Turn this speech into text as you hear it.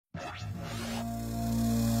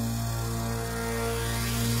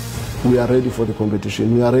we are ready for the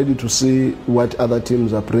competition. We are ready to see what other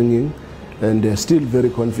teams are bringing, and still very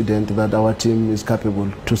confident that our team is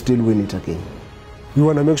capable to still win it again. We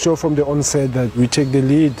want to make sure from the onset that we take the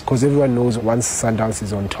lead, because everyone knows once Sundowns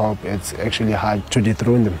is on top, it's actually hard to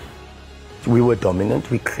dethrone them. We were dominant,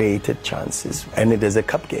 we created chances, and it is a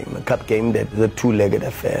cup game that is a two-legged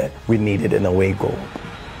affair. We needed an away goal.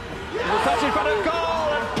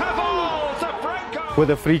 With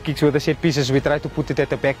the free kicks, with the set pieces, we try to put it at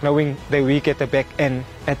the back, knowing they're weak at the back, and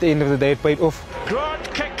at the end of the day, it paid off.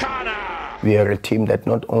 We are a team that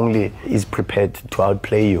not only is prepared to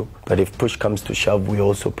outplay you, but if push comes to shove, we're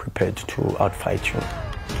also prepared to outfight you.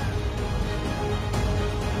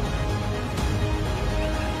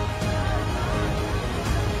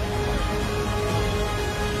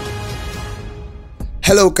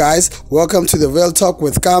 Hello guys, welcome to the Real Talk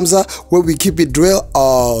with Kamza, where we keep it real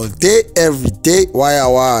all day, every day. Waya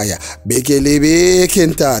Bekele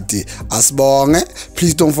Kentati Asbonge.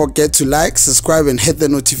 Please don't forget to like, subscribe and hit the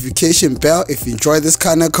notification bell if you enjoy this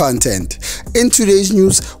kind of content. In today's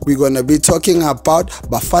news, we're gonna be talking about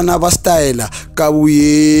Bafana Bastaila,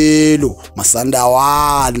 Kabuyelo,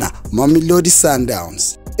 Masandawana, Mamelodi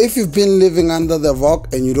Sundowns. If you've been living under the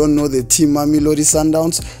rock and you don't know the team Mamelodi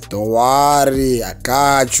Sundowns, don't worry, I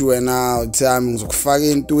got you. And now time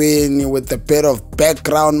with a bit of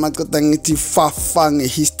background,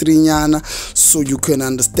 history, so you can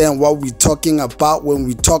understand what we're talking about when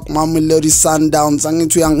we talk Mamelodi Sundowns.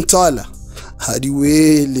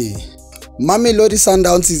 Mamelodi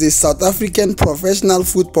Sundowns is a South African professional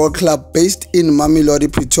football club based in Mamelodi,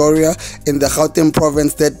 Pretoria, in the Gauteng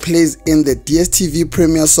province that plays in the DStv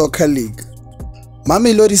Premier Soccer League.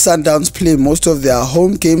 Mamelodi Sundowns play most of their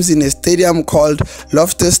home games in a stadium called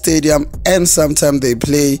Loftus Stadium, and sometimes they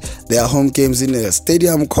play their home games in a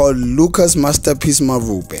stadium called Lucas Masterpiece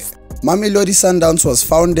Mavube. Mamelodi Sundowns was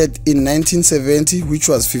founded in 1970, which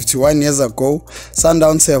was 51 years ago.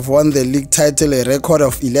 Sundowns have won the league title a record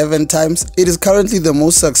of 11 times. It is currently the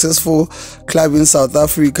most successful club in South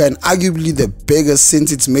Africa and arguably the biggest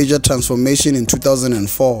since its major transformation in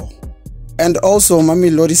 2004. And also,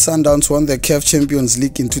 Mamelodi Sundowns won the CAF Champions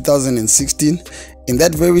League in 2016. In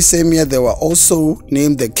that very same year, they were also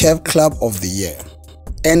named the CAF Club of the Year.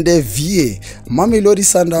 And the VA, Mamelodi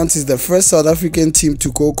Sundowns is the first South African team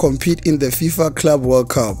to go compete in the FIFA Club World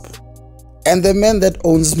Cup. And the man that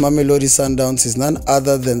owns Mamelodi Sundowns is none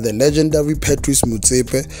other than the legendary Patrice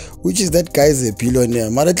Motsepe, which is that guy is a billionaire.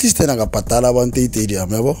 But at least alright,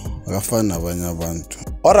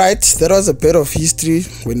 that was a bit of history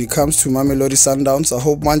when it comes to Mamelodi Sundowns. I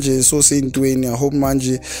hope manje is so saying to any. I hope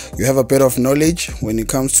manje you have a bit of knowledge when it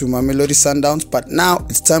comes to Mamelodi Sundowns. But now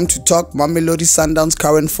it's time to talk Mamelodi Sundowns'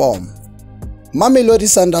 current form. Mamelodi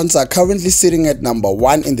Sundowns are currently sitting at number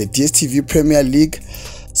 1 in the DStv Premier League.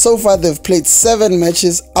 So far they've played 7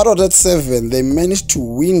 matches. Out of that 7, they managed to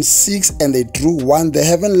win 6 and they drew 1. They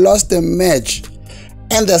haven't lost a match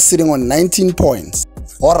and they're sitting on 19 points.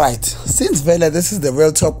 Alright, since Vela, this is the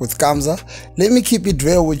Real Talk with Kamza, let me keep it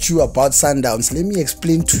real with you about Sundowns. Let me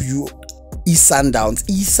explain to you Sundowns.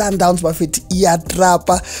 Sundowns bafethi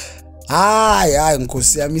iyatrapa.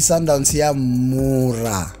 Nkosi yami Sundowns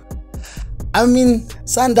iyamura. I mean,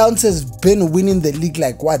 Sundowns has been winning the league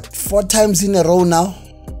like what, 4 times in a row now?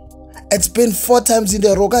 It's been 4 times in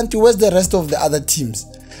a row. Can't you? Where's the rest of the other teams?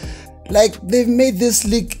 Like, they've made this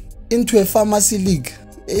league into a pharmacy league.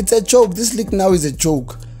 It's a joke. This league now is a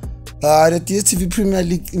joke. The DStv Premier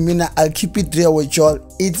League, I'll keep it real with y'all.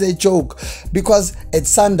 It's a joke because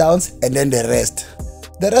it's Sundowns and then the rest.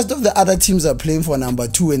 The rest of the other teams are playing for number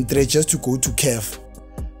 2 and 3 just to go to CAF.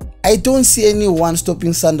 I don't see anyone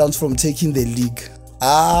stopping Sundowns from taking the league.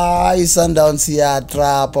 Sundowns here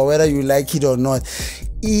trap, whether you like it or not.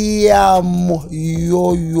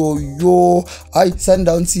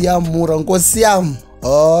 Sundowns here mura.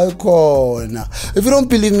 If you don't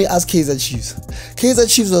believe me, ask Kaizer Chiefs. Kaizer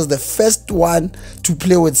Chiefs was the first one to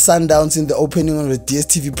play with Sundowns in the opening of the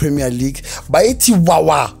DStv Premier League. Baiti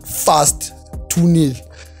wawa fast 2-0.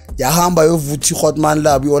 Yahamba yovuthi Hotman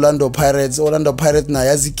Lab Orlando Pirates na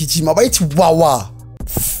yazikichima baiti wawa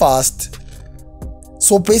fast.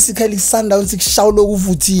 So basically Sundowns ikshawulo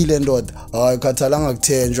kuvuthile ndoda. Khathalanga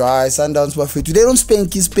kuthenjwa. Sundowns bafethu. They don't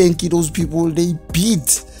spanky those people, they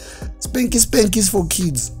beat. Spanky for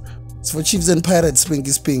kids. It's for Chiefs and Pirates,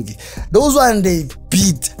 spanky. Those one they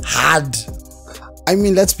beat hard. I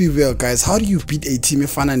mean, let's be real, guys. How do you beat a team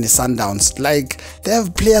Efana and the Sundowns? Like, they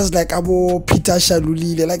have players like Abo Peter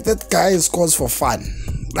Shalulile. Like, that guy scores for fun.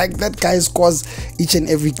 Like, that guy scores each and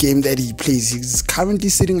every game that he plays. He's currently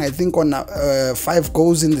sitting, I think, on 5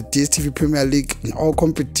 goals in the DStv Premier League. In all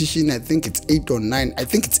competition, I think it's 8 or 9. I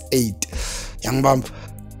think it's 8. Young bump.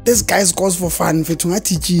 This guy scores for fun.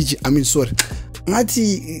 I mean, sorry.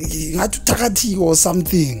 Ngati or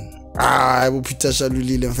something.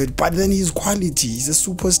 But then he's quality. He's a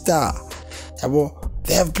superstar.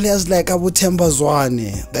 They have players like Themba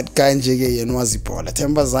Zwane. That guy njeke yenwazipola.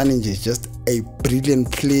 Themba Zwane is just a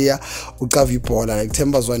brilliant player. Ukavipola like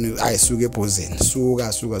Themba Zwane ay suke pozeni.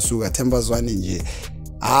 Suga Themba Zwane nje.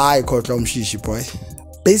 Ay khotla umshishi boy.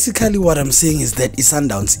 Basically what I'm saying is that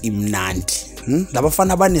iSundowns imnandi.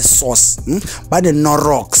 Labafana bane sauce, bane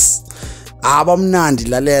Norox. Abamnandi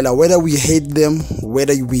lalela, whether we hate them,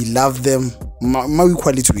 whether we love them, my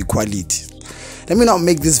equality. Let me not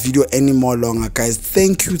make this video any more longer, guys.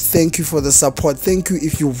 Thank you for the support. Thank you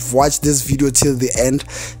if you've watched this video till the end.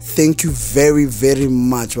 Thank you very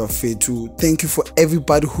much, Bafethu. Thank you for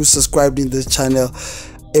everybody who subscribed in this channel.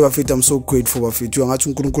 I'm so grateful, Bafethu.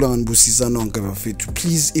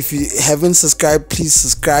 Please, if you haven't subscribed, please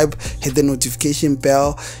subscribe, hit the notification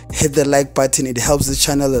bell, hit the like button. It helps the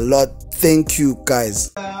channel a lot. Thank you,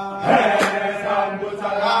 guys.